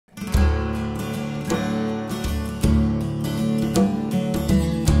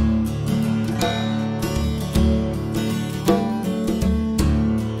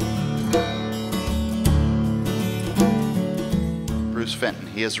Fenton.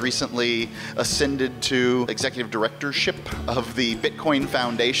 He has recently ascended to executive directorship of the Bitcoin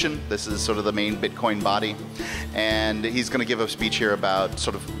Foundation. This is sort of the main Bitcoin body. And he's going to give a speech here about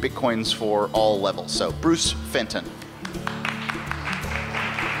sort of Bitcoins for all levels. So, Bruce Fenton.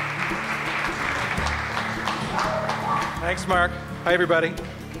 Thanks, Mark. Hi, everybody.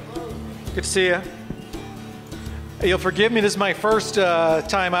 Good to see you. You'll forgive me, this is my first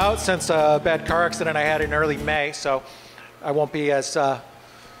time out since a bad car accident I had in early May, so I won't be as,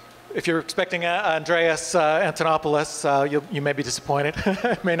 if you're expecting Andreas Antonopoulos, you may be disappointed.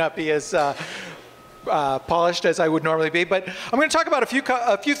 It may not be as polished as I would normally be, but I'm going to talk about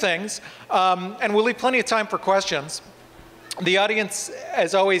a few things, and we'll leave plenty of time for questions. The audience,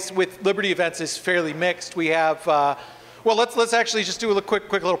 as always with Liberty events, is fairly mixed. We have, well, let's actually just do a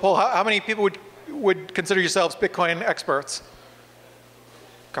quick little poll. How many people would consider yourselves Bitcoin experts?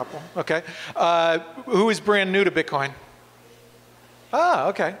 A couple, okay. Who is brand new to Bitcoin? Ah,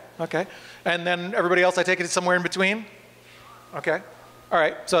 okay. And then everybody else, I take it, is somewhere in between? Okay, all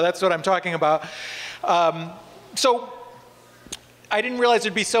right, so that's what I'm talking about. So I didn't realize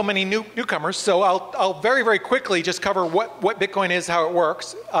there'd be so many newcomers, so I'll very, very quickly just cover what Bitcoin is, how it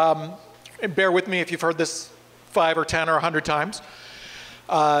works. And bear with me if you've heard this 5 or 10 or 100 times.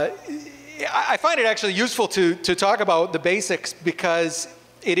 I find it actually useful to talk about the basics because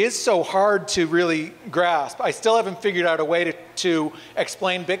it is so hard to really grasp. I still haven't figured out a way to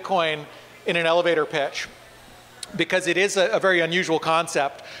explain Bitcoin in an elevator pitch because it is a very unusual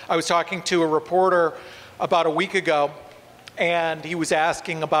concept. I was talking to a reporter about a week ago and he was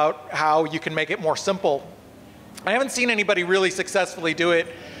asking about how you can make it more simple. I haven't seen anybody really successfully do it.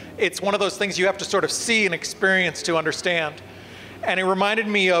 It's one of those things you have to sort of see and experience to understand. And it reminded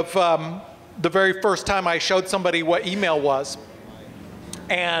me of the very first time I showed somebody what email was.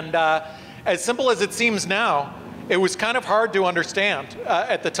 And as simple as it seems now, it was kind of hard to understand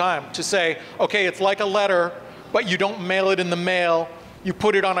at the time to say, okay, it's like a letter, but you don't mail it in the mail. You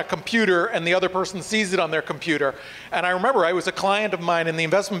put it on a computer and the other person sees it on their computer. And I remember I was a client of mine in the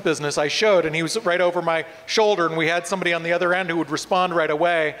investment business I showed, and he was right over my shoulder, and we had somebody on the other end who would respond right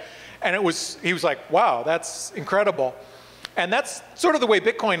away. And he was like, wow, that's incredible. And that's sort of the way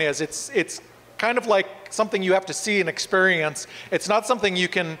Bitcoin is. It's kind of like something you have to see and experience. It's not something you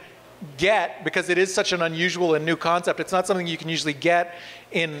can get because it is such an unusual and new concept. It's not something you can usually get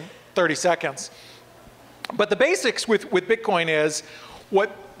in 30 seconds. But the basics with Bitcoin is,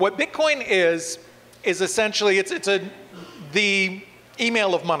 what Bitcoin is essentially, the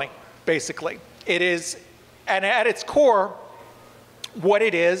email of money, basically. It is, and at its core, what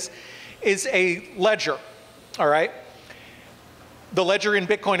it is a ledger, all right? The ledger in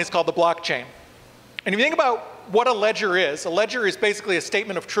Bitcoin is called the blockchain. And if you think about what a ledger is basically a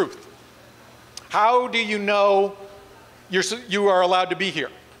statement of truth. How do you know you are allowed to be here?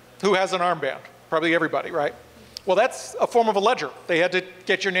 Who has an armband? Probably everybody, right? Well, that's a form of a ledger. They had to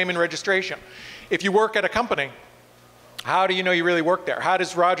get your name and registration. If you work at a company, how do you know you really work there? How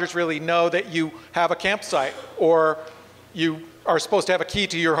does Rogers really know that you have a campsite or you are supposed to have a key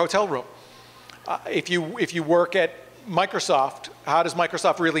to your hotel room? If you work at Microsoft, how does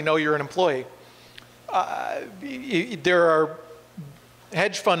Microsoft really know you're an employee? There are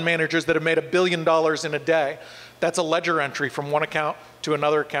hedge fund managers that have made $1 billion in a day. That's a ledger entry from one account to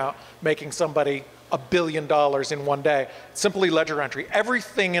another account, making somebody $1 billion in one day. Simply ledger entry.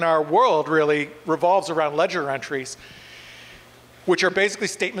 Everything in our world really revolves around ledger entries, which are basically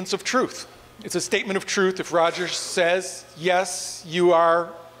statements of truth. It's a statement of truth if Rogers says, yes, you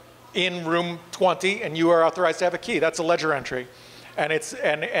are in room 20 and you are authorized to have a key. That's a ledger entry. And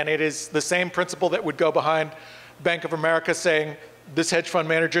it is the same principle that would go behind Bank of America saying this hedge fund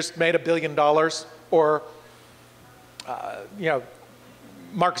manager made $1 billion, or you know,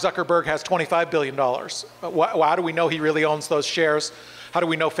 Mark Zuckerberg has $25 billion. How do we know he really owns those shares? How do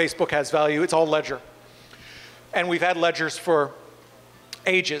we know Facebook has value? It's all ledger. And we've had ledgers for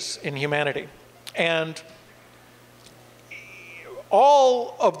ages in humanity. And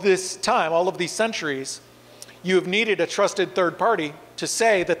all of this time, all of these centuries, you have needed a trusted third party to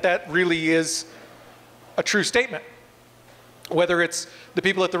say that that really is a true statement. Whether it's the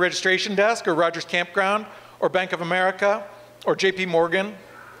people at the registration desk or Rogers Campground or Bank of America or JP Morgan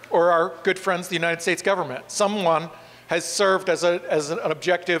or our good friends, the United States government. Someone has served as an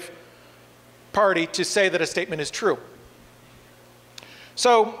objective party to say that a statement is true.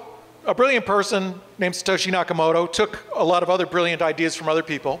 So a brilliant person named Satoshi Nakamoto took a lot of other brilliant ideas from other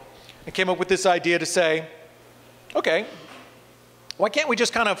people and came up with this idea to say, okay, why can't we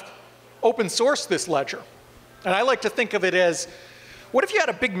just kind of open source this ledger? And I like to think of it as, what if you had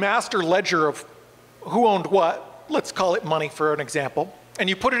a big master ledger of who owned what? let's call it money for an example, and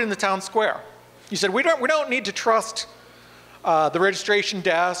you put it in the town square. You said, we don't need to trust the registration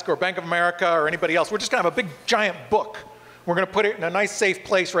desk or Bank of America or anybody else. We're just going to have a big giant book. We're going to put it in a nice safe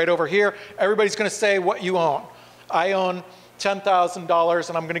place right over here. Everybody's going to say what you own. I own $10,000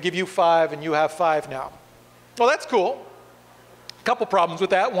 and I'm going to give you 5 and you have 5 now. Well, that's cool. A couple problems with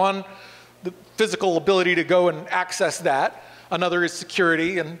that. One, the physical ability to go and access that. Another is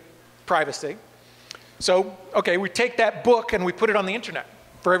security and privacy. So, okay, we take that book and we put it on the internet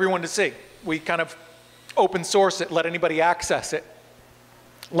for everyone to see. We kind of open source it, let anybody access it,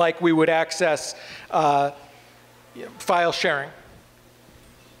 like we would access file sharing.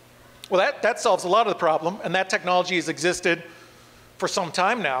 Well, that solves a lot of the problem, and that technology has existed for some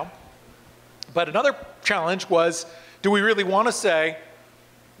time now. But another challenge was, do we really want to say,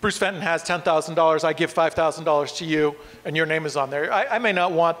 Bruce Fenton has $10,000, I give $5,000 to you, and your name is on there? I may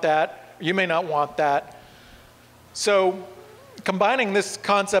not want that, you may not want that. So combining this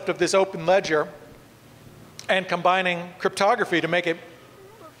concept of this open ledger and combining cryptography to make it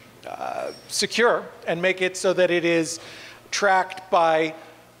secure and make it so that it is tracked by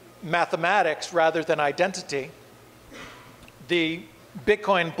mathematics rather than identity, the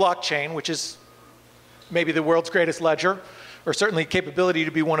Bitcoin blockchain, which is maybe the world's greatest ledger, or certainly capability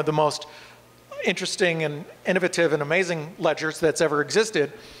to be one of the most interesting and innovative and amazing ledgers that's ever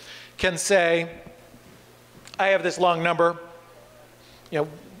existed, can say, I have this long number,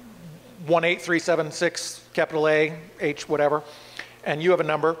 18376, capital A, H, whatever, and you have a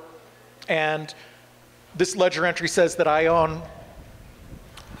number, and this ledger entry says that I own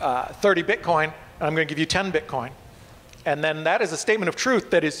 30 Bitcoin, and I'm going to give you 10 Bitcoin. And then that is a statement of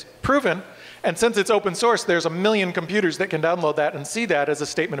truth that is proven, and since it's open source, there's 1 million computers that can download that and see that as a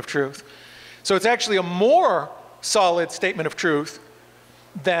statement of truth. So it's actually a more solid statement of truth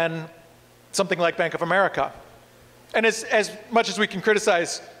than something like Bank of America. And as much as we can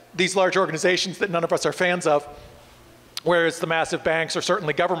criticize these large organizations that none of us are fans of, whereas the massive banks or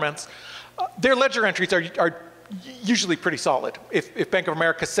certainly governments, their ledger entries are usually pretty solid. If Bank of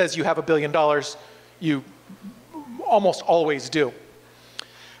America says you have $1 billion, you almost always do.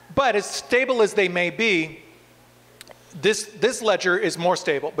 But as stable as they may be, this ledger is more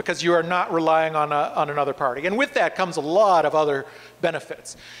stable because you are not relying on another party. And with that comes a lot of other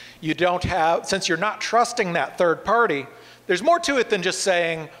benefits. You don't have, since you're not trusting that third party, there's more to it than just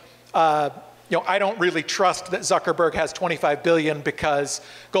saying, I don't really trust that Zuckerberg has 25 billion because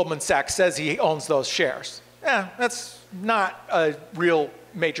Goldman Sachs says he owns those shares. That's not a real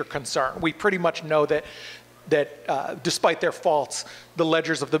major concern. We pretty much know that despite their faults, the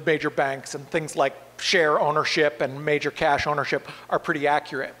ledgers of the major banks and things like share ownership and major cash ownership are pretty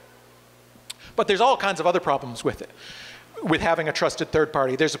accurate. But there's all kinds of other problems with it, with having a trusted third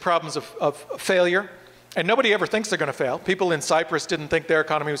party. There's the problems of failure, and nobody ever thinks they're going to fail. People in Cyprus didn't think their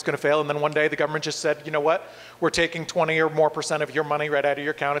economy was going to fail, and then one day the government just said, you know what, we're taking 20 or more % of your money right out of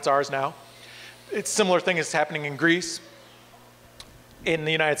your account, it's ours now. It's a similar thing is happening in Greece. In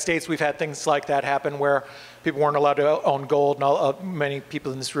the United States, we've had things like that happen where people weren't allowed to own gold, and many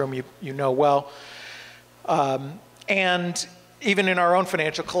people in this room you know well. And even in our own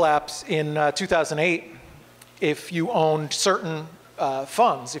financial collapse in 2008, if you owned certain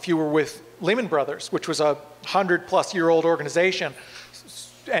funds, if you were with Lehman Brothers, which was a 100-plus-year-old organization,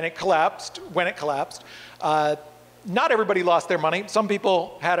 and it collapsed, when it collapsed, not everybody lost their money. Some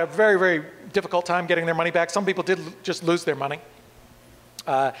people had a very, very difficult time getting their money back. Some people did just lose their money.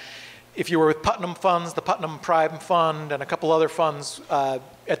 If you were with Putnam Funds, the Putnam Prime Fund, and a couple other funds,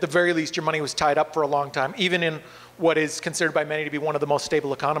 at the very least, your money was tied up for a long time, even in what is considered by many to be one of the most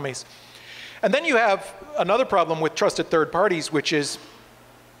stable economies. And then you have another problem with trusted third parties, which is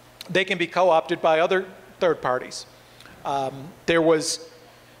they can be co-opted by other third parties. There was,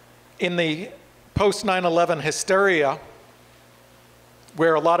 in the post-9/11 hysteria,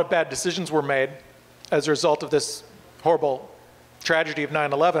 where a lot of bad decisions were made as a result of this horrible tragedy of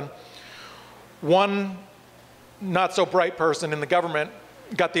 9/11, one not so bright person in the government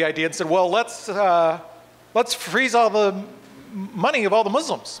got the idea and said, well, let's freeze all the money of all the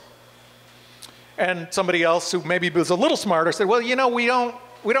Muslims. And somebody else who maybe was a little smarter said, well, we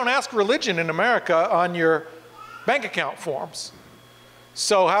don't ask religion in America on your bank account forms.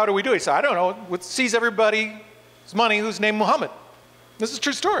 So how do we do it? He said, I don't know, let's seize everybody's money who's named Muhammad. This is a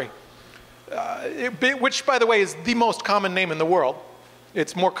true story. Which, by the way, is the most common name in the world.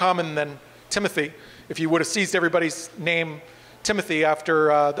 It's more common than Timothy. If you would have seized everybody's name Timothy after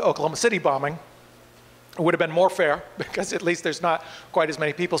the Oklahoma City bombing, it would have been more fair, because at least there's not quite as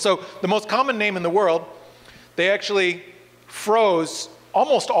many people. So the most common name in the world, they actually froze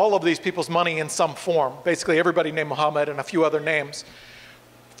almost all of these people's money in some form, basically everybody named Muhammad and a few other names.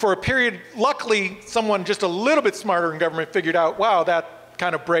 For a period, luckily, someone just a little bit smarter in government figured out, wow, that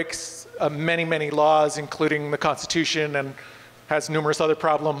kind of breaks many, many laws, including the Constitution, and has numerous other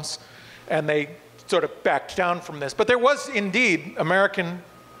problems. And they sort of backed down from this. But there was indeed American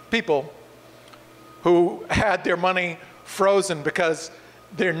people who had their money frozen because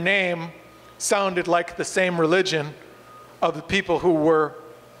their name sounded like the same religion of the people who were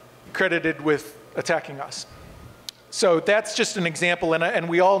credited with attacking us. So that's just an example, and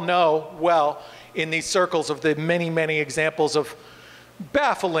we all know well in these circles of the many, many examples of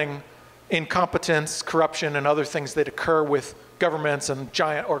baffling incompetence, corruption, and other things that occur with governments and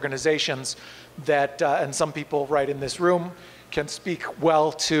giant organizations that, and some people right in this room can speak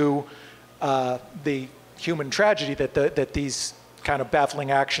well to the human tragedy that these kind of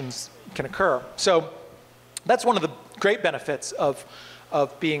baffling actions can occur. So that's one of the great benefits of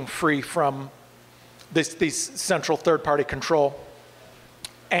being free from these central third-party control.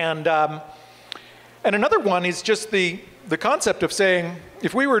 And another one is just the concept of saying,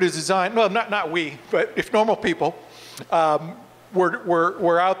 if we were to design, well, not we, but if normal people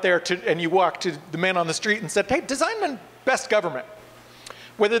were out there and you walked to the man on the street and said, hey, design the best government.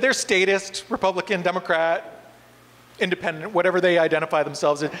 Whether they're statist, Republican, Democrat, independent, whatever they identify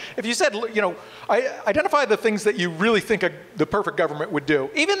themselves as. If you said, you know, identify the things that you really think the perfect government would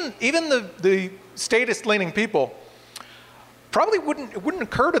do. Even the statist-leaning people probably it wouldn't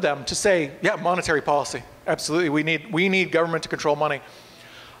occur to them to say, yeah, monetary policy. Absolutely, we need government to control money.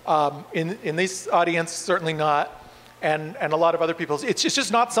 In this audience, certainly not, and a lot of other people. It's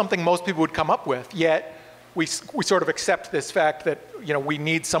just not something most people would come up with. Yet we sort of accept this fact that, you know, we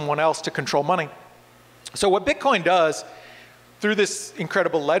need someone else to control money. So what Bitcoin does through this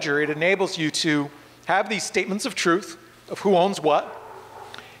incredible ledger, it enables you to have these statements of truth of who owns what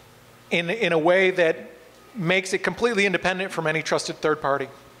in a way that makes it completely independent from any trusted third party.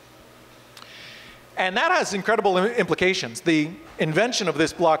 And that has incredible implications. The invention of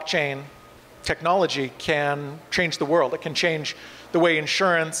this blockchain technology can change the world. It can change the way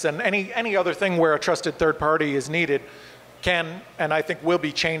insurance and any other thing where a trusted third party is needed can, and I think will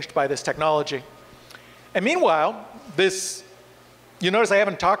be changed by this technology. And meanwhile, you notice I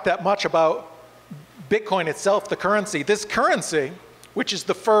haven't talked that much about Bitcoin itself, the currency. This currency, which is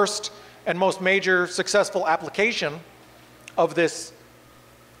the first and most major successful application of this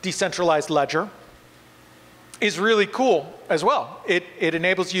decentralized ledger, is really cool as well. It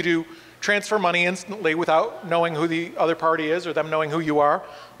enables you to transfer money instantly without knowing who the other party is or them knowing who you are,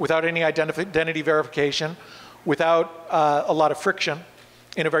 without any identity verification, without a lot of friction,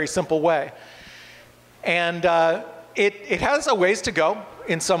 in a very simple way. And it has a ways to go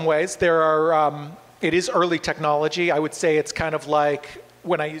in some ways. It is early technology. I would say it's kind of like,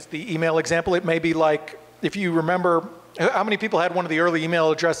 when I use the email example, it may be like, if you remember, how many people had one of the early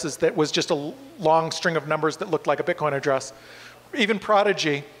email addresses that was just a long string of numbers that looked like a Bitcoin address? Even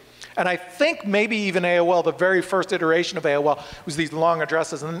Prodigy, and I think maybe even AOL, the very first iteration of AOL, was these long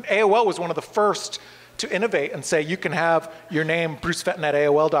addresses. And AOL was one of the first to innovate and say, you can have your name, Bruce Fenton at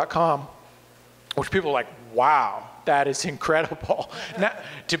AOL.com. Which people are like, wow, that is incredible.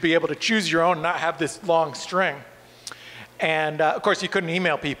 To be able to choose your own, not have this long string. And of course, you couldn't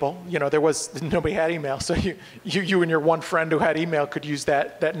email people. You know, nobody had email. So you and your one friend who had email could use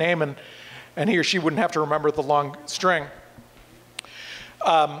that name, and he or she wouldn't have to remember the long string.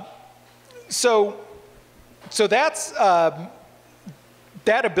 So that's that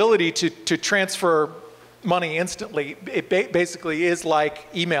ability to transfer money instantly. It basically is like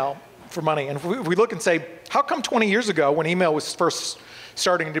email for money. And if we look and say, how come 20 years ago, when email was first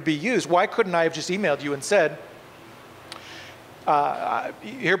starting to be used, why couldn't I have just emailed you and said,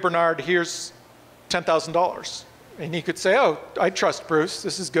 here, Bernard, here's $10,000. And he could say, oh, I trust Bruce,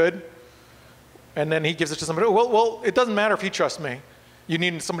 this is good. And then he gives it to somebody, well, it doesn't matter if he trusts me. You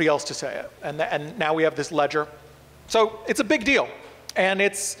need somebody else to say it. And now we have this ledger. So it's a big deal. And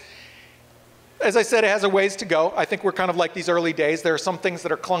it's, as I said, it has a ways to go. I think we're kind of like these early days. There are some things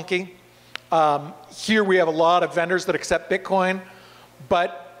that are clunky. Here we have a lot of vendors that accept Bitcoin,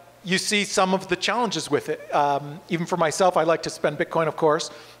 but you see some of the challenges with it. Even for myself, I like to spend Bitcoin, of course.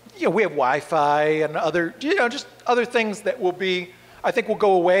 You know, we have Wi-Fi and other, just other things that will be, I think will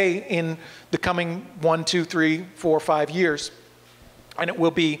go away in the coming 1, 2, 3, 4, 5 years. And it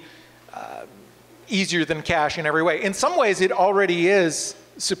will be easier than cash in every way. In some ways, it already is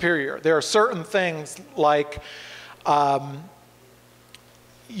superior. There are certain things like,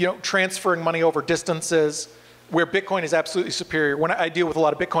 transferring money over distances, where Bitcoin is absolutely superior. When I deal with a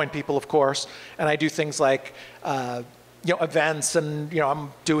lot of Bitcoin people, of course, and I do things like events, and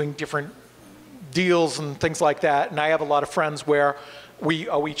I'm doing different deals and things like that, and I have a lot of friends where we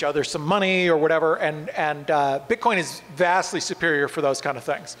owe each other some money or whatever, and Bitcoin is vastly superior for those kind of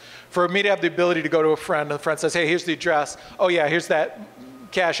things. For me to have the ability to go to a friend, and the friend says, hey, here's the address, oh yeah, here's that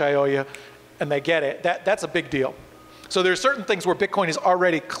cash I owe you, and they get it, that's a big deal. So there are certain things where Bitcoin is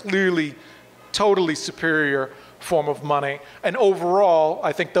already clearly, totally superior form of money, and overall,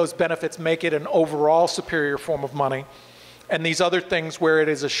 I think those benefits make it an overall superior form of money, and these other things where it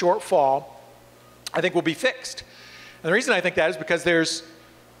is a shortfall, I think will be fixed. And the reason I think that is because there's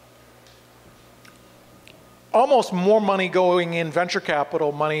almost more money going in venture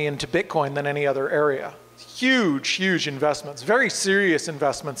capital money into Bitcoin than any other area. Huge, huge investments, very serious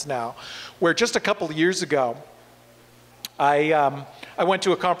investments now, where just a couple of years ago, I went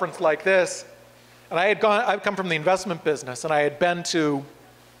to a conference like this, and I've come from the investment business, and I had been to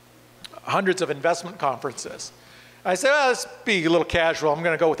hundreds of investment conferences. I said, well, let's be a little casual, I'm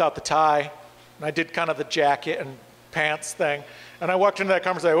gonna go without the tie. And I did kind of the jacket and pants thing. And I walked into that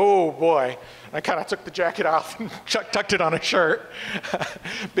conference and I said, oh boy. And I kind of took the jacket off and tucked it on a shirt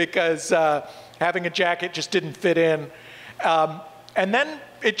because having a jacket just didn't fit in. And then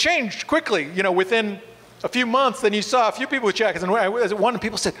it changed quickly. Within a few months, then you saw a few people with jackets. And one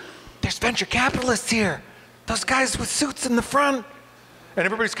people said, there's venture capitalists here. Those guys with suits in the front. And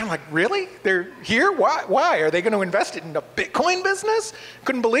everybody's kind of like, really? They're here? Why? Why? Are they going to invest in a Bitcoin business?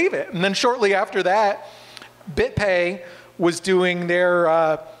 Couldn't believe it. And then shortly after that, BitPay was doing their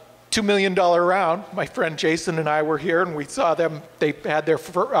 $2 million round. My friend Jason and I were here, and we saw them. They had their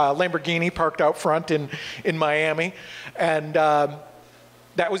Lamborghini parked out front in Miami. And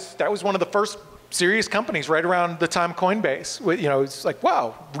that was one of the first serious companies right around the time Coinbase. It's like,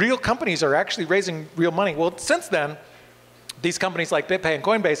 wow, real companies are actually raising real money. Well, since then, these companies like BitPay and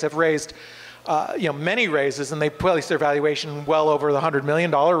Coinbase have raised many raises, and they placed their valuation well over the $100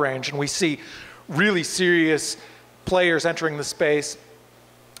 million range. And we see really serious players entering the space,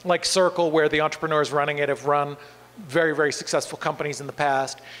 like Circle, where the entrepreneurs running it have run very, very successful companies in the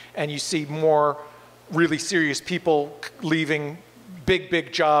past. And you see more really serious people leaving big,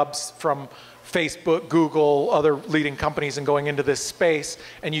 big jobs from Facebook, Google, other leading companies, and going into this space.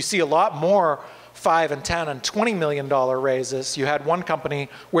 And you see a lot more $5 and $10 and $20 million raises. You had one company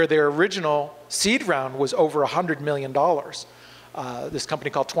where their original seed round was over $100 million, this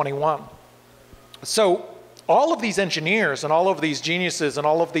company called 21. So all of these engineers and all of these geniuses and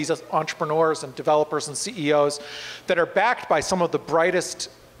all of these entrepreneurs and developers and CEOs that are backed by some of the brightest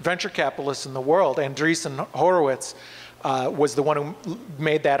venture capitalists in the world, Andreessen Horowitz was the one who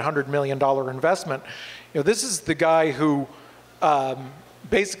made that $100 million investment. This is the guy who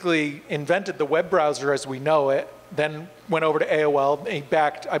basically invented the web browser as we know it, then went over to AOL. He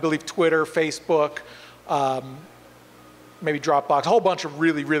backed, I believe, Twitter, Facebook, maybe Dropbox, a whole bunch of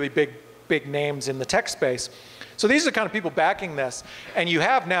really, really big names in the tech space. So these are the kind of people backing this. And you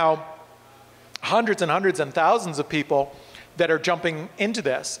have now hundreds and hundreds and thousands of people that are jumping into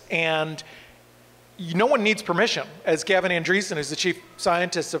this. And no one needs permission. As Gavin Andreessen, who's the chief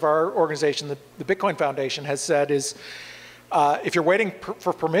scientist of our organization, the Bitcoin Foundation, has said is, if you're waiting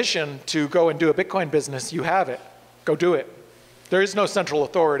for permission to go and do a Bitcoin business, you have it. Go do it. There is no central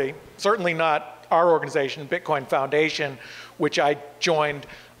authority, certainly not our organization, Bitcoin Foundation, which I joined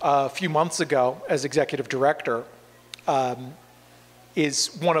a few months ago as executive director,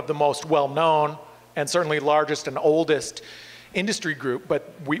 is one of the most well-known and certainly largest and oldest industry group,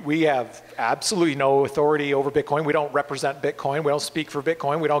 but we have absolutely no authority over Bitcoin. We don't represent Bitcoin. We don't speak for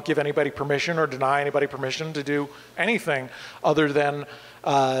Bitcoin. We don't give anybody permission or deny anybody permission to do anything other than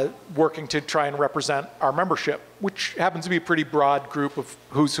working to try and represent our membership, which happens to be a pretty broad group of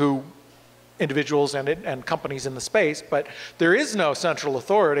who's who individuals and companies in the space, but there is no central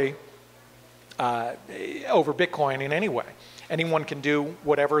authority over Bitcoin in any way. Anyone can do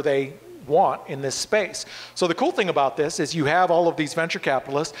whatever they want in this space. So the cool thing about this is you have all of these venture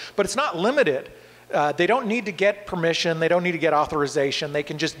capitalists, but it's not limited. They don't need to get permission. They don't need to get authorization. They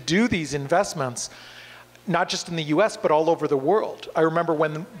can just do these investments, not just in the US, but all over the world. I remember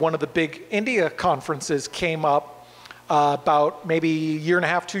when one of the big India conferences came up about maybe a year and a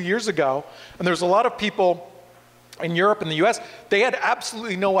half, 2 years ago, and there was a lot of people in Europe and the US, they had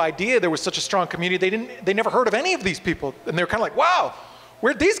absolutely no idea there was such a strong community. They never heard of any of these people, and they were kind of like, wow,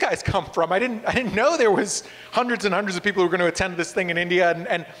 where'd these guys come from? I didn't know there was hundreds and hundreds of people who were going to attend this thing in India,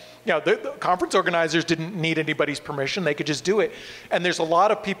 and the conference organizers didn't need anybody's permission. They could just do it. And there's a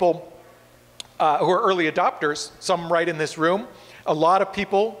lot of people who are early adopters, some right in this room, a lot of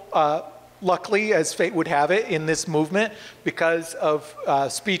people luckily, as fate would have it, in this movement because of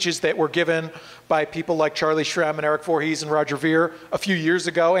speeches that were given by people like Charlie Shrem and Eric Voorhees and Roger Ver a few years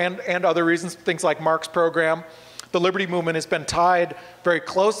ago, and other reasons, things like Mark's program. The Liberty Movement has been tied very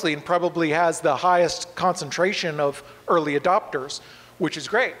closely and probably has the highest concentration of early adopters, which is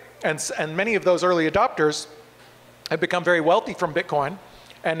great. And many of those early adopters have become very wealthy from Bitcoin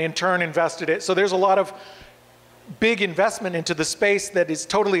and in turn invested it. So there's a lot of big investment into the space that is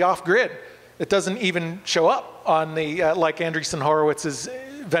totally off-grid. It doesn't even show up on the, like Andreessen Horowitz's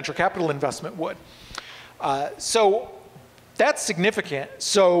venture capital investment would. So that's significant.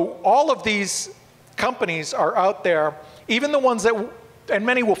 So all of these companies are out there, even the ones that, and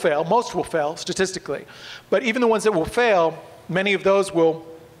many will fail, most will fail statistically, but even the ones that will fail, many of those will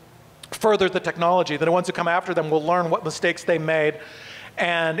further the technology. The ones who come after them will learn what mistakes they made,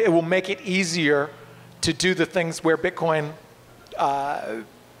 and it will make it easier to do the things where Bitcoin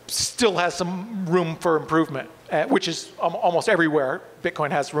still has some room for improvement, which is almost everywhere.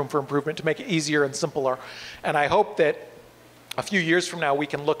 Bitcoin has room for improvement to make it easier and simpler. And I hope that a few years from now we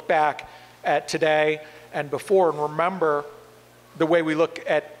can look back at today and before and remember the way we look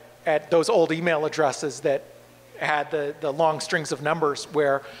at those old email addresses that had the long strings of numbers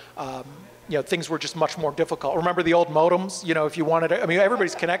where you know, things were just much more difficult. Remember the old modems? You know, if you wanted to, I mean,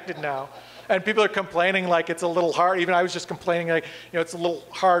 everybody's connected now. And people are complaining like it's a little hard. Even I was just complaining like, you know, it's a little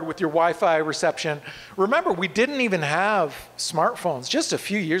hard with your Wi-Fi reception. Remember, we didn't even have smartphones just a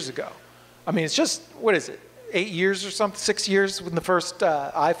few years ago. I mean, it's just, what is it, 8 years or something, 6 years when the first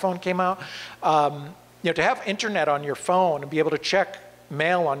iPhone came out? You know, to have internet on your phone and be able to check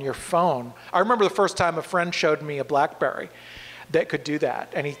mail on your phone. I remember the first time a friend showed me a BlackBerry that could do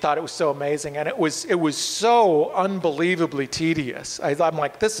that, and he thought it was so amazing, and it was so unbelievably tedious. I'm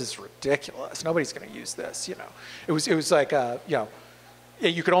like, this is ridiculous. Nobody's going to use this, you know. It was like, you know,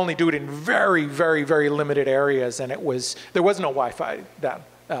 you could only do it in very, very, very limited areas, and there was no Wi-Fi then.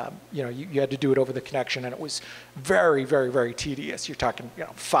 You know, you had to do it over the connection, and it was very, very, very tedious. You're talking, you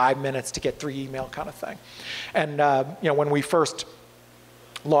know, 5 minutes to get 3 email kind of thing. And you know, when we first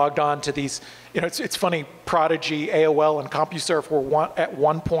logged on to these, you know, it's funny, Prodigy, AOL, and CompuServe were at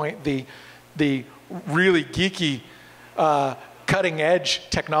one point the really geeky, cutting edge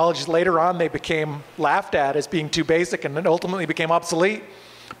technologies. Later on, they became laughed at as being too basic and then ultimately became obsolete.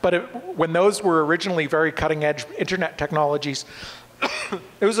 But when those were originally very cutting edge internet technologies,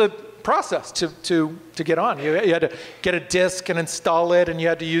 it was a process to get on. You had to get a disk and install it, and you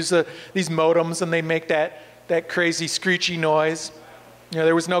had to use these modems, and they make that crazy screechy noise. You know,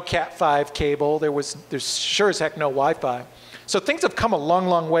 there was no Cat5 cable. There's sure as heck no Wi-Fi. So things have come a long,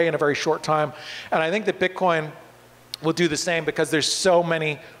 long way in a very short time. And I think that Bitcoin will do the same because there's so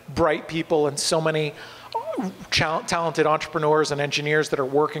many bright people and so many talented entrepreneurs and engineers that are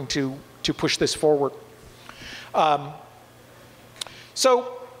working to push this forward.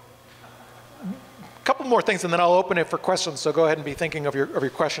 So a couple more things, and then I'll open it for questions. So go ahead and be thinking of your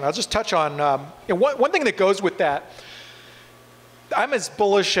question. I'll just touch on you know, one thing that goes with that. I'm as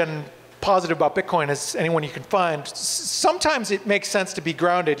bullish and positive about Bitcoin as anyone you can find. Sometimes it makes sense to be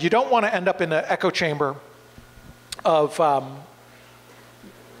grounded. You don't want to end up in an echo chamber of,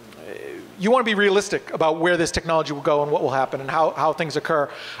 you want to be realistic about where this technology will go and what will happen and how things occur.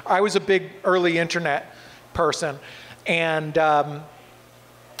 I was a big early internet person, and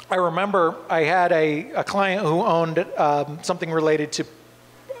I remember I had a client who owned something related to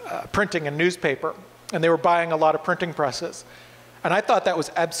printing and newspaper, and they were buying a lot of printing presses. And I thought that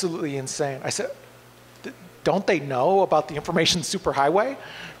was absolutely insane. I said, don't they know about the information superhighway?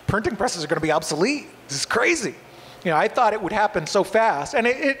 Printing presses are going to be obsolete. This is crazy. You know, I thought it would happen so fast. And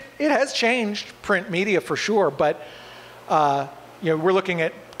it has changed print media for sure. But you know, we're looking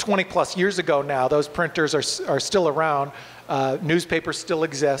at 20 plus years ago now. Those printers are still around. Newspapers still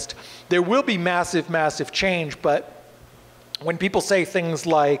exist. There will be massive, massive change. But when people say things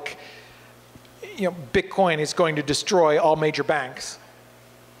like, you know, Bitcoin is going to destroy all major banks.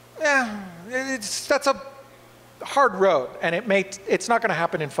 That's a hard road, and it's not going to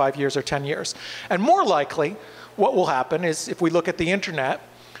happen in 5 years or 10 years. And more likely, what will happen is if we look at the internet,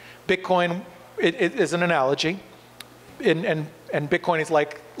 Bitcoin it is an analogy, and Bitcoin is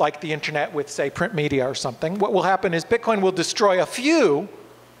like the internet with, say, print media or something. What will happen is Bitcoin will destroy a few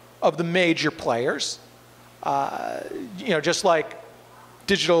of the major players, you know, just like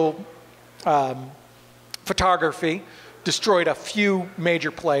digital photography destroyed a few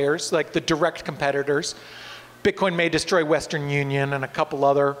major players, like the direct competitors. Bitcoin may destroy Western Union and a couple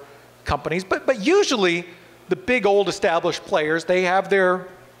other companies, but usually the big old established players, they have their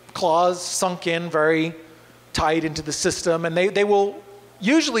claws sunk in very tight into the system, and they will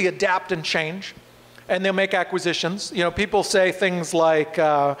usually adapt and change, and they'll make acquisitions. You know, people say things like,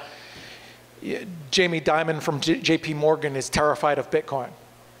 Jamie Dimon from JP Morgan is terrified of Bitcoin.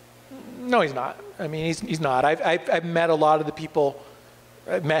 No, he's not. I mean, he's not. I've met a lot of the people.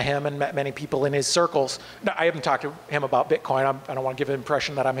 I've met him and met many people in his circles. No, I haven't talked to him about Bitcoin. I don't want to give the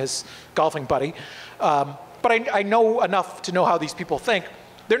impression that I'm his golfing buddy. But I know enough to know how these people think.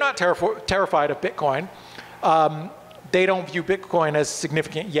 They're not terrified of Bitcoin. They don't view Bitcoin as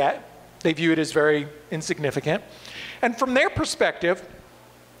significant yet. They view it as very insignificant. And from their perspective,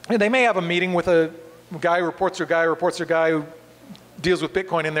 they may have a meeting with a guy who reports to a guy who deals with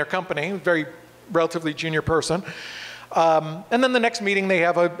Bitcoin in their company, a very relatively junior person. And then the next meeting, they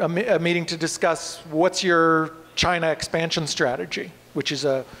have a meeting to discuss what's your China expansion strategy, which is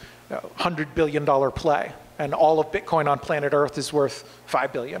a $100 billion play. And all of Bitcoin on planet Earth is worth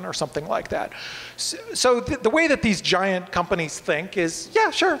 $5 billion or something like that. So the way that these giant companies think is,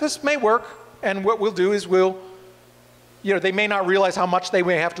 yeah, sure, this may work. And what we'll do is you know, they may not realize how much they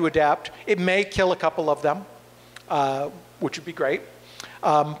may have to adapt. It may kill a couple of them, which would be great.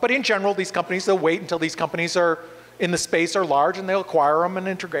 But in general, these companies, they'll wait until these companies are in the space are large, and they'll acquire them and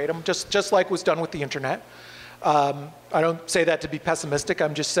integrate them, just like was done with the internet. I don't say that to be pessimistic.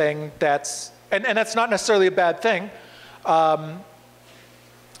 I'm just saying that's, and that's not necessarily a bad thing,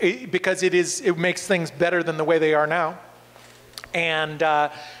 because it makes things better than the way they are now. And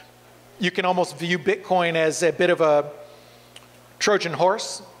you can almost view Bitcoin as a bit of a Trojan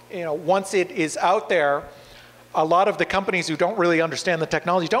horse. You know, once it is out there, a lot of the companies who don't really understand the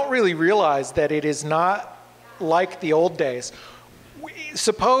technology don't really realize that it is not like the old days.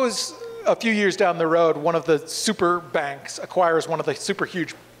 Suppose a few years down the road, one of the super banks acquires one of the super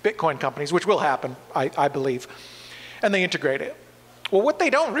huge Bitcoin companies, which will happen, I believe, and they integrate it. Well, what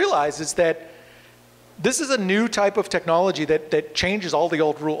they don't realize is that this is a new type of technology that changes all the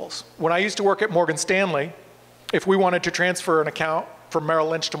old rules. When I used to work at Morgan Stanley, if we wanted to transfer an account from Merrill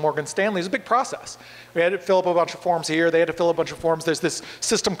Lynch to Morgan Stanley, it was a big process. We had to fill up a bunch of forms here. They had to fill up a bunch of forms. There's this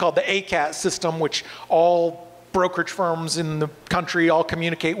system called the ACAT system, which all brokerage firms in the country all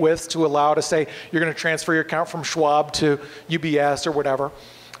communicate with to allow to say, you're going to transfer your account from Schwab to UBS or whatever.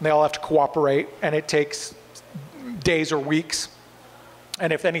 And they all have to cooperate, and it takes days or weeks.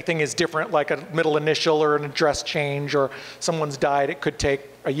 And if anything is different, like a middle initial or an address change or someone's died, it could take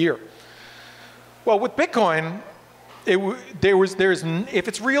a year. Well, with Bitcoin, if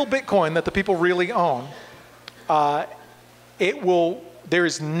it's real Bitcoin that the people really own, there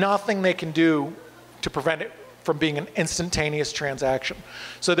is nothing they can do to prevent it from being an instantaneous transaction.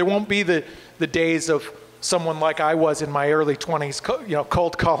 So there won't be the days of someone like I was in my early 20s, you know,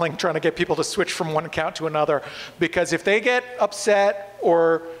 cold calling, trying to get people to switch from one account to another. Because if they get upset,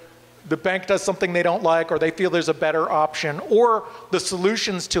 or the bank does something they don't like, or they feel there's a better option, or the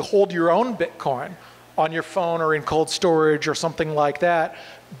solutions to hold your own Bitcoin on your phone or in cold storage or something like that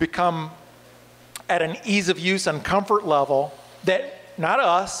become at an ease of use and comfort level that not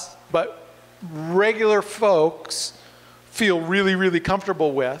us, but regular folks feel really, really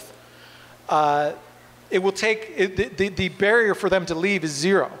comfortable with, it will take, the barrier for them to leave is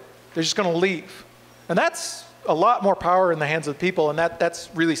zero. They're just going to leave. And that's a lot more power in the hands of the people, and that's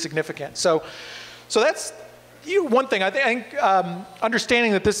really significant. So that's one thing. I think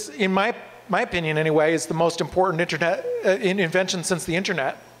understanding that this, in my opinion anyway, is the most important internet invention since the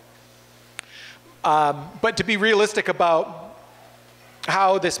internet. But to be realistic about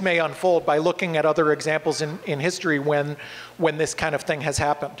how this may unfold by looking at other examples in history when this kind of thing has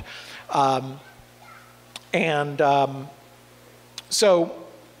happened. So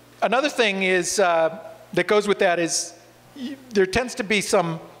another thing is that goes with that is there tends to be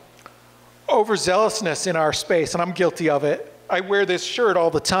some overzealousness in our space, and I'm guilty of it. I wear this shirt all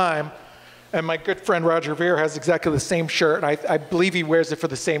the time, and my good friend Roger Ver has exactly the same shirt, and I believe he wears it for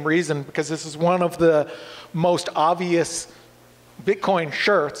the same reason, because this is one of the most obvious Bitcoin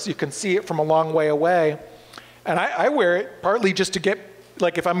shirts. You can see it from a long way away. And I wear it partly just to get,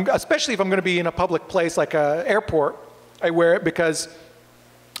 like especially if I'm going to be in a public place like an airport, I wear it because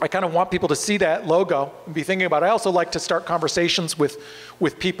I kind of want people to see that logo and be thinking about it. I also like to start conversations with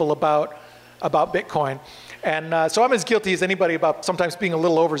people about Bitcoin. And so I'm as guilty as anybody about sometimes being a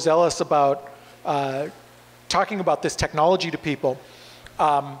little overzealous about talking about this technology to people.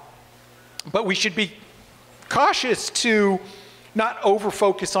 But we should be cautious to not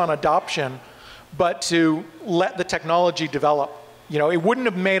over-focus on adoption, but to let the technology develop. You know, it wouldn't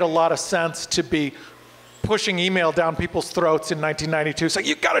have made a lot of sense to be pushing email down people's throats in 1992. It's like,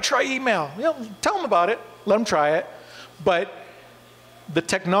 you've got to try email. You know, tell them about it, let them try it. But the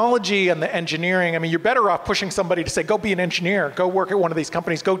technology and the engineering, I mean, you're better off pushing somebody to say, go be an engineer, go work at one of these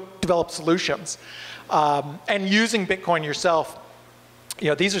companies, go develop solutions. And using Bitcoin yourself, you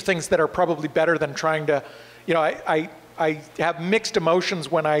know, these are things that are probably better than trying to, you know, I have mixed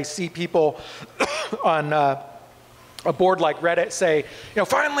emotions when I see people on a board like Reddit say, you know,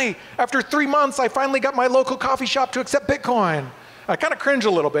 finally, after 3 months, I finally got my local coffee shop to accept Bitcoin. I kind of cringe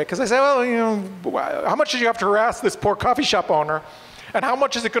a little bit because I say, well, you know, how much did you have to harass this poor coffee shop owner? And how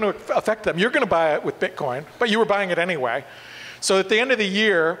much is it going to affect them? You're going to buy it with Bitcoin, but you were buying it anyway. So at the end of the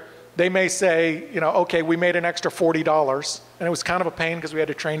year, they may say, you know, okay, we made an extra $40, and it was kind of a pain because we had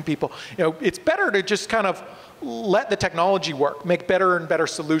to train people. You know, it's better to just kind of let the technology work, make better and better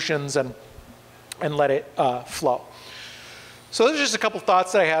solutions, and let it flow. So those are just a couple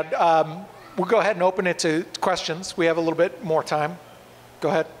thoughts that I had. We'll go ahead and open it to questions. We have a little bit more time. Go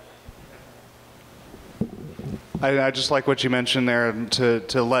ahead. I just like what you mentioned there,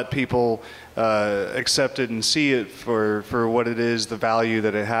 to let people accept it and see it for what it is, the value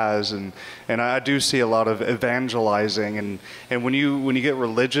that it has, and I do see a lot of evangelizing, and when you get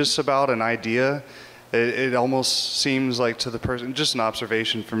religious about an idea, it almost seems like, to the person, just an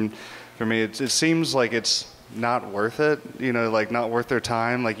observation for me, it seems like it's not worth it, you know, like not worth their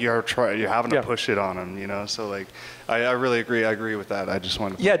time, like you're having to push it on them, you know. So like I really agree. I agree with that. I just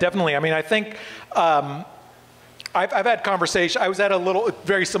wanted to... Yeah, definitely. I mean, I think I've had conversation. I was at a little,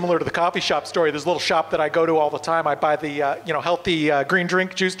 very similar to the coffee shop story. There's a little shop that I go to all the time. I buy the you know, healthy green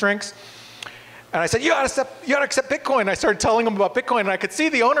juice drinks. And I said, you ought to accept Bitcoin. I started telling them about Bitcoin, and I could see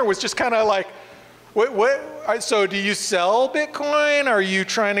the owner was just kind of like, what? So do you sell Bitcoin? Are you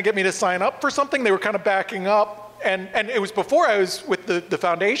trying to get me to sign up for something? They were kind of backing up. And it was before I was with the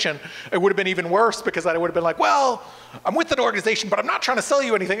foundation. It would have been even worse, because I would have been like, well, I'm with an organization, but I'm not trying to sell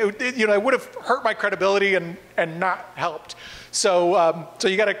you anything. You know, it would have hurt my credibility and not helped. So, so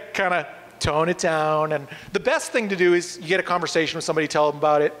you got to kind of tone it down. And the best thing to do is you get a conversation with somebody, tell them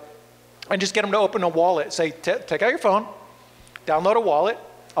about it, and just get them to open a wallet. Say, take out your phone, download a wallet,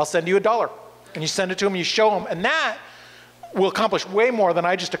 I'll send you $1. And you send it to them, you show them, and that will accomplish way more than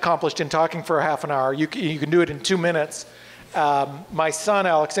I just accomplished in talking for a half an hour. You can do it in 2 minutes. My son,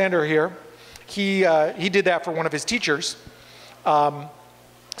 Alexander here, he did that for one of his teachers.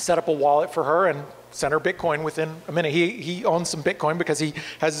 Set up a wallet for her and sent her Bitcoin within a minute. He owns some Bitcoin because he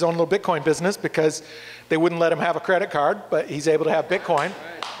has his own little Bitcoin business, because they wouldn't let him have a credit card, but he's able to have Bitcoin.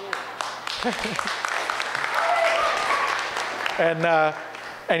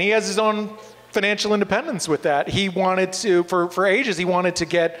 And he has his own financial independence with that. He wanted to, for ages, he wanted to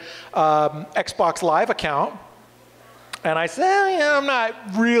get Xbox Live account. And I said, yeah, I'm not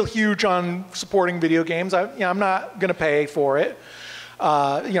real huge on supporting video games. I'm not going to pay for it. You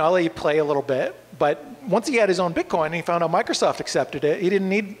know, I'll let you play a little bit. But once he had his own Bitcoin and he found out Microsoft accepted it, he didn't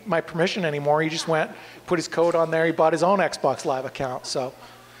need my permission anymore. He just went, put his code on there. He bought his own Xbox Live account. So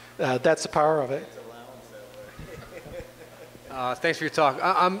that's the power of it. Thanks for your talk.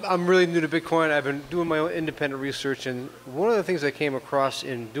 I'm really new to Bitcoin. I've been doing my own independent research, and one of the things I came across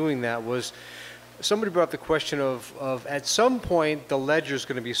in doing that was somebody brought up the question of at some point the ledger is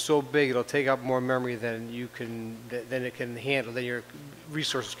going to be so big it'll take up more memory than it can handle, than your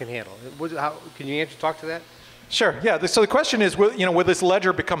resources can handle. Can you talk to that? Sure. Yeah. So the question is, will this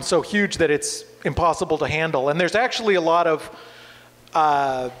ledger become so huge that it's impossible to handle? And there's actually a lot of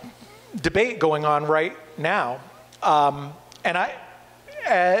debate going on right now. And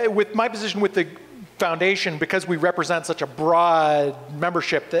with my position with the foundation, because we represent such a broad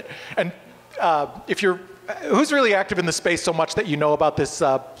membership who's really active in the space so much that you know about this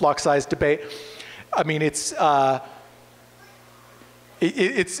block size debate? I mean, the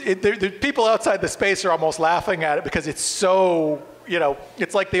people outside the space are almost laughing at it, because it's so,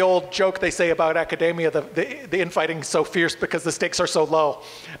 it's like the old joke they say about academia, the infighting is so fierce because the stakes are so low.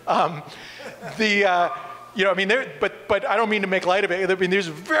 But I don't mean to make light of it. I mean, there's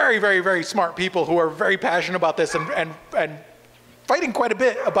very, very, very smart people who are very passionate about this and fighting quite a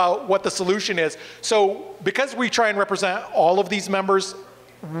bit about what the solution is. So because we try and represent all of these members,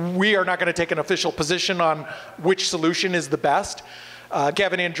 we are not going to take an official position on which solution is the best.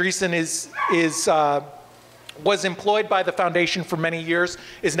 Gavin Andreessen was employed by the foundation for many years,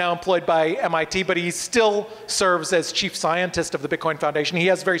 is now employed by MIT, but he still serves as chief scientist of the Bitcoin Foundation. He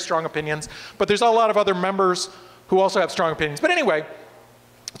has very strong opinions, but there's a lot of other members who also have strong opinions. But anyway,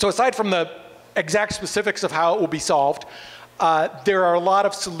 so aside from the exact specifics of how it will be solved, there are a lot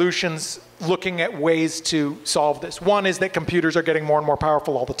of solutions looking at ways to solve this. One is that computers are getting more and more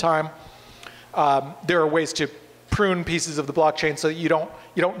powerful all the time. There are ways to prune pieces of the blockchain so that you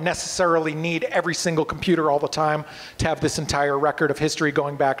don't necessarily need every single computer all the time to have this entire record of history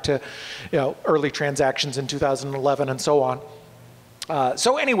going back to early transactions in 2011 and so on.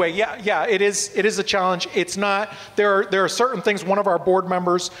 So anyway, yeah, it is a challenge. It's not, there are certain things. One of our board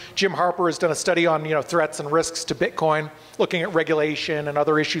members, Jim Harper, has done a study on threats and risks to Bitcoin, looking at regulation and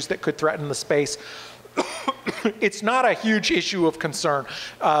other issues that could threaten the space. It's not a huge issue of concern.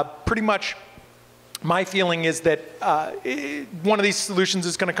 Pretty much my feeling is that one of these solutions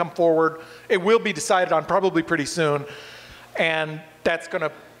is going to come forward. It will be decided on probably pretty soon, and that's going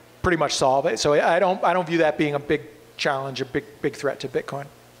to pretty much solve it. So I don't view that being a big challenge, a big threat to Bitcoin.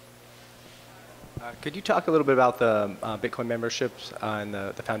 Could you talk a little bit about the Bitcoin memberships and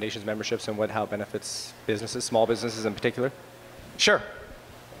the foundation's memberships and how it benefits businesses, small businesses in particular? Sure.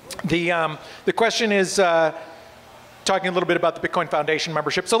 The question is talking a little bit about the Bitcoin Foundation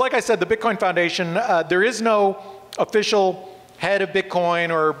membership. So like I said, the Bitcoin Foundation, there is no official head of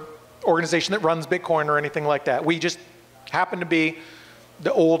Bitcoin or organization that runs Bitcoin or anything like that. We just happen to be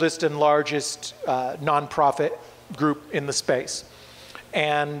the oldest and largest nonprofit group in the space.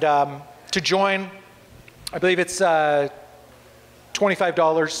 And to join, I believe it's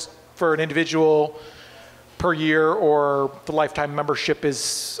 $25 for an individual per year, or the lifetime membership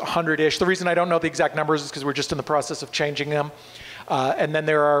is 100-ish. The reason I don't know the exact numbers is because we're just in the process of changing them. And then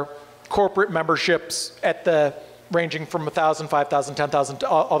there are corporate memberships at the ranging from $1,000, $5,000, $10,000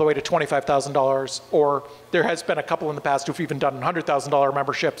 all the way to $25,000. Or there has been a couple in the past who've even done $100,000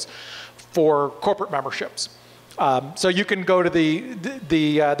 memberships for corporate memberships. So you can go to the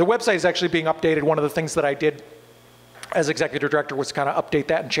website is actually being updated. One of the things that I did as executive director was kind of update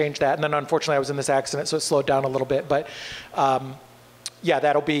that and change that. And then unfortunately I was in this accident, so it slowed down a little bit. But yeah,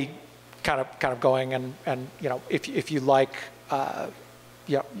 that'll be kind of going. And if you like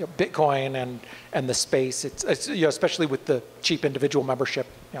Bitcoin and the space, it's especially with the cheap individual membership,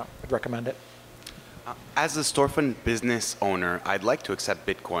 I'd recommend it. As a storefront business owner, I'd like to accept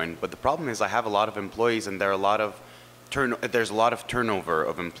Bitcoin, but the problem is I have a lot of employees, and there's a lot of turnover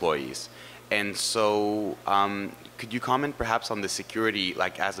of employees. And so could you comment perhaps on the security,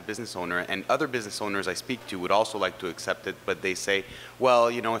 like as a business owner, and other business owners I speak to would also like to accept it, but they say, well,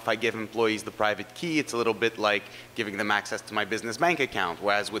 if I give employees the private key, it's a little bit like giving them access to my business bank account,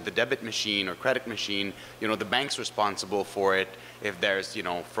 whereas with the debit machine or credit machine, the bank's responsible for it if there's,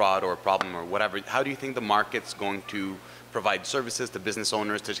 fraud or a problem or whatever. How do you think the market's going to provide services to business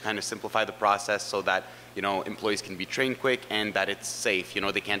owners to kind of simplify the process so that, employees can be trained quick and that it's safe?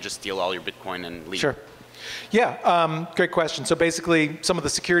 They can't just steal all your Bitcoin and leave. Sure. Yeah, great question. So basically, some of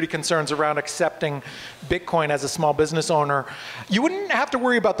the security concerns around accepting Bitcoin as a small business owner, you wouldn't have to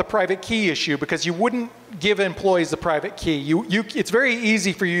worry about the private key issue because you wouldn't give employees the private key. It's very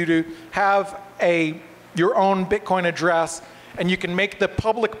easy for you to have your own Bitcoin address, and you can make the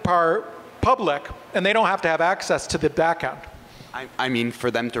public part public, and they don't have to have access to the back end. I mean,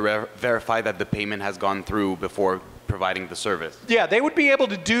 for them to verify that the payment has gone through before providing the service. Yeah, they would be able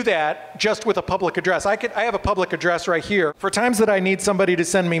to do that just with a public address. I have a public address right here. For times that I need somebody to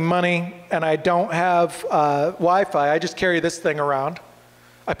send me money and I don't have Wi-Fi, I just carry this thing around.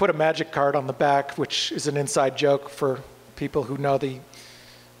 I put a magic card on the back, which is an inside joke for people who know the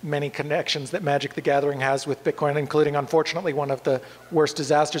many connections that Magic the Gathering has with Bitcoin, including, unfortunately, one of the worst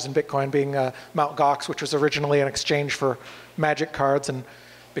disasters in Bitcoin being Mt. Gox, which was originally an exchange for magic cards and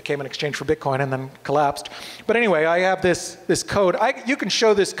became an exchange for Bitcoin and then collapsed. But anyway, I have this code. You can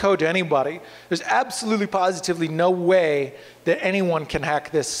show this code to anybody. There's absolutely positively no way that anyone can hack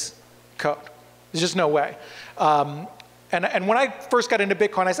this code. There's just no way. And when I first got into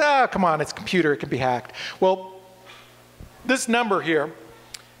Bitcoin, I said, come on, it's a computer, it can be hacked. Well, this number here,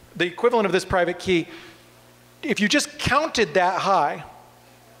 the equivalent of this private key, if you just counted that high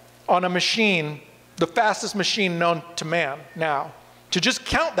on a machine, the fastest machine known to man now, to just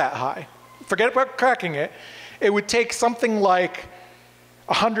count that high, forget about cracking it, it would take something like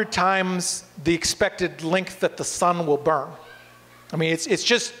 100 times the expected length that the sun will burn. I mean, it's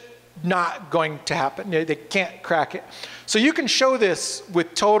just not going to happen. They can't crack it. So you can show this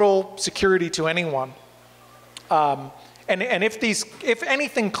with total security to anyone. And if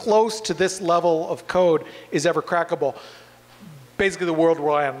anything close to this level of code is ever crackable, basically the world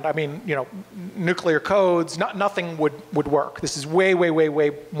will end. I mean, nuclear codes, nothing would work. This is way, way, way,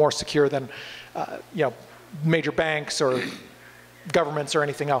 way more secure than, major banks or governments or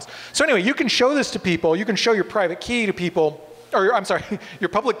anything else. So anyway, you can show this to people. You can show your private key to people, or I'm sorry, your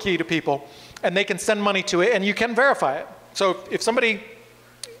public key to people, and they can send money to it, and you can verify it. So if somebody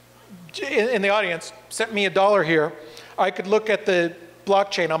in the audience sent me $1 here, I could look at the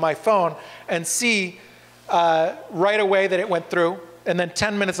blockchain on my phone and see right away that it went through. And then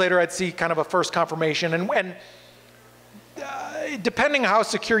 10 minutes later, I'd see kind of a first confirmation. And depending how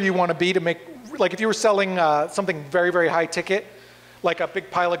secure you want to be to make, like if you were selling something very, very high ticket, like a big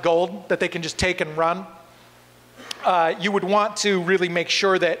pile of gold that they can just take and run, you would want to really make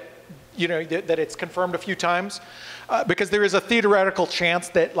sure that, you know, that it's confirmed a few times, because there is a theoretical chance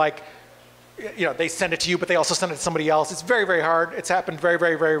that, like, you know, they send it to you, but they also send it to somebody else. It's very, very hard. It's happened very,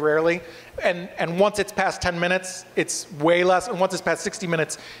 very, very rarely. And once it's past 10 minutes, it's way less. And once it's past 60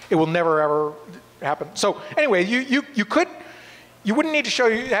 minutes, it will never, ever happen. So anyway, you wouldn't need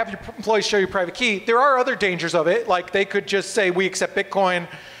to have your employees show you private key. There are other dangers of it. Like they could just say, we accept Bitcoin,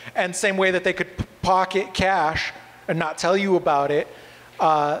 and same way that they could pocket cash and not tell you about it,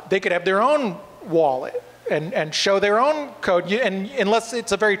 they could have their own wallet and show their own code. And unless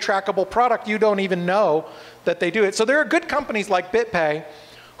it's a very trackable product, you don't even know that they do it. So there are good companies like BitPay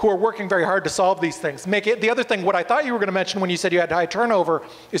who are working very hard to solve these things. The other thing, what I thought you were going to mention when you said you had high turnover,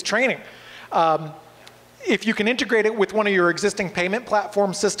 is training. If you can integrate it with one of your existing payment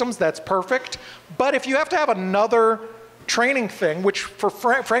platform systems, that's perfect. But if you have to have another training thing, which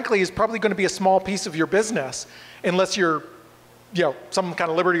frankly is probably going to be a small piece of your business, unless you're, you know, some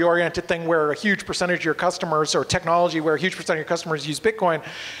kind of liberty-oriented thing where a huge percentage of your customers, or technology where a huge percentage of your customers use Bitcoin,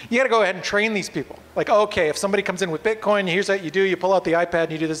 you got to go ahead and train these people. Like, okay, if somebody comes in with Bitcoin, here's what you do. You pull out the iPad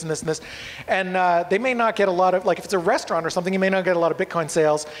and you do this and this and this. And they may not get a lot of, like if it's a restaurant or something, you may not get a lot of Bitcoin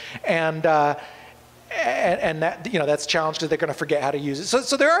sales. And that, you know, that's a challenge because they're going to forget how to use it.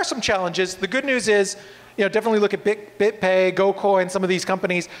 So there are some challenges. The good news is, you know, definitely look at BitPay, GoCoin, some of these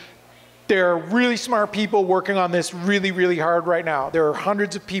companies. There are really smart people working on this really, really hard right now. There are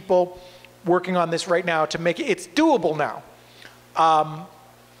hundreds of people working on this right now to make it, it's doable now.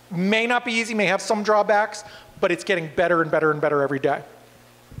 May not be easy, may have some drawbacks, but it's getting better and better and better every day.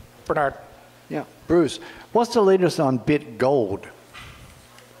 Bernard. Yeah, Bruce, what's the latest on BitGold?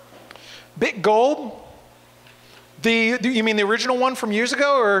 BitGold? You mean the original one from years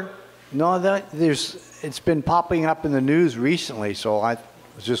ago, or? No, it's been popping up in the news recently, so I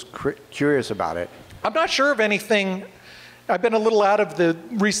was just curious about it. I'm not sure of anything. I've been a little out of the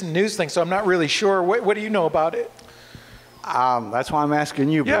recent news thing, so I'm not really sure. What do you know about it? That's why I'm asking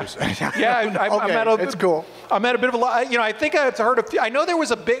you, Bruce. Yeah, it's cool. I'm at a bit of a, you know, I think I've heard of, I know there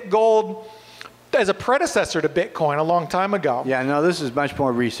was a BitGold as a predecessor to Bitcoin a long time ago. Yeah, no, this is much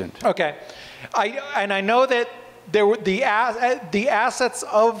more recent. Okay. And I know that there were the assets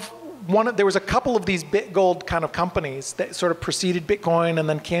of there was a couple of these BitGold kind of companies that sort of preceded Bitcoin, and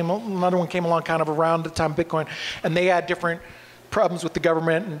then another one came along kind of around the time of Bitcoin, and they had different problems with the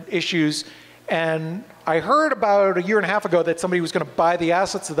government and issues. And I heard about a year and a half ago that somebody was going to buy the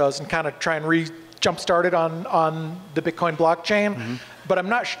assets of those and kind of try and jumpstart it on the Bitcoin blockchain. Mm-hmm. But I'm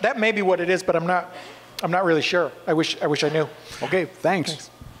not. That may be what it is, but I'm not really sure. I wish I knew. Okay,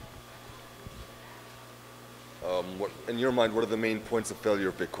 thanks. In your mind, what are the main points of failure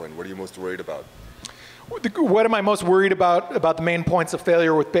of Bitcoin? What are you most worried about? What am I most worried about the main points of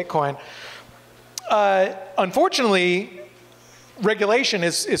failure with Bitcoin? Unfortunately, regulation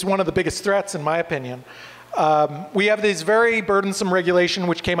is one of the biggest threats, in my opinion. We have this very burdensome regulation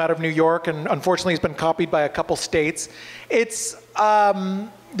which came out of New York, and unfortunately has been copied by a couple states. It's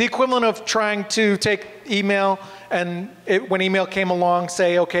the equivalent of trying to take email and when email came along,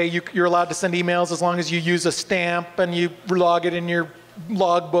 say, okay, you're allowed to send emails as long as you use a stamp and you log it in your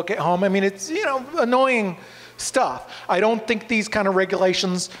logbook at home. I mean, it's, you know, annoying stuff. I don't think these kind of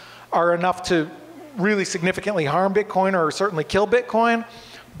regulations are enough to really significantly harm Bitcoin or certainly kill Bitcoin.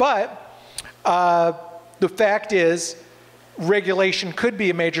 But the fact is, regulation could be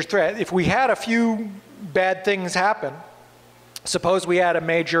a major threat. If we had a few bad things happen, suppose we had a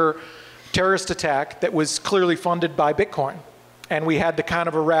major terrorist attack that was clearly funded by Bitcoin, and we had the kind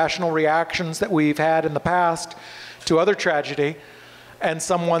of irrational reactions that we've had in the past to other tragedy, and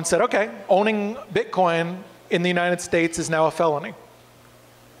someone said, okay, owning Bitcoin in the United States is now a felony.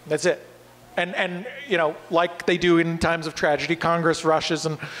 That's it. And you know, like they do in times of tragedy, Congress rushes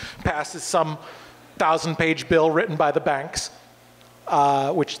and passes some 1,000-page bill written by the banks,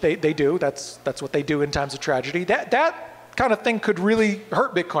 which they do. That's what they do in times of tragedy. That kind of thing could really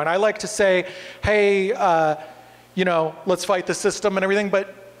hurt Bitcoin. I like to say, hey, you know, let's fight the system and everything,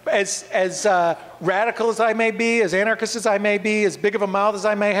 but as radical as I may be, as anarchist as I may be, as big of a mouth as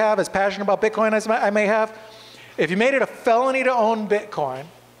I may have, as passionate about Bitcoin as I may have, if you made it a felony to own Bitcoin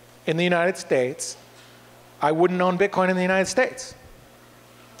in the United States, I wouldn't own Bitcoin in the United States.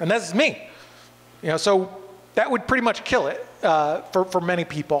 And that's me. You know, so that would pretty much kill it for many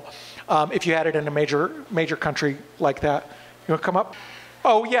people if you had it in a major country like that. You want to come up?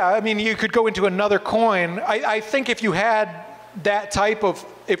 Oh yeah, I mean, you could go into another coin. I think if you had that type of,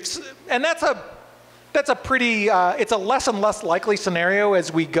 and that's a pretty, it's a less and less likely scenario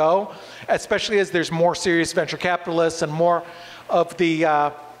as we go, especially as there's more serious venture capitalists and more of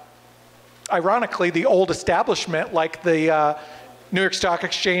the, ironically, the old establishment like the New York Stock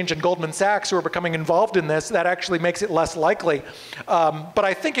Exchange and Goldman Sachs who are becoming involved in this. That actually makes it less likely. But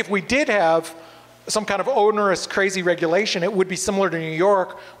I think if we did have some kind of onerous, crazy regulation, it would be similar to New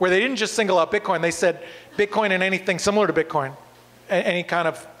York, where they didn't just single out Bitcoin. They said Bitcoin and anything similar to Bitcoin, any kind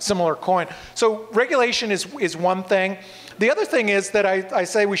of similar coin. So regulation is one thing. The other thing is that I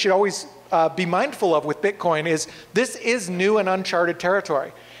say we should always be mindful of with Bitcoin is this is new and uncharted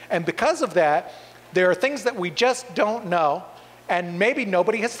territory. And because of that, there are things that we just don't know and maybe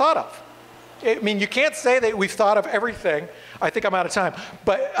nobody has thought of. I mean, you can't say that we've thought of everything. I think I'm out of time.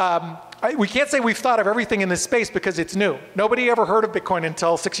 But we can't say we've thought of everything in this space because it's new. Nobody ever heard of Bitcoin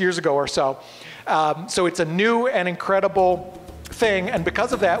until 6 years ago or so. So it's a new and incredible thing. And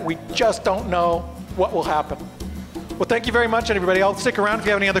because of that, we just don't know what will happen. Well, thank you very much, everybody. I'll stick around if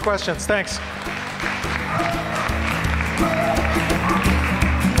you have any other questions. Thanks.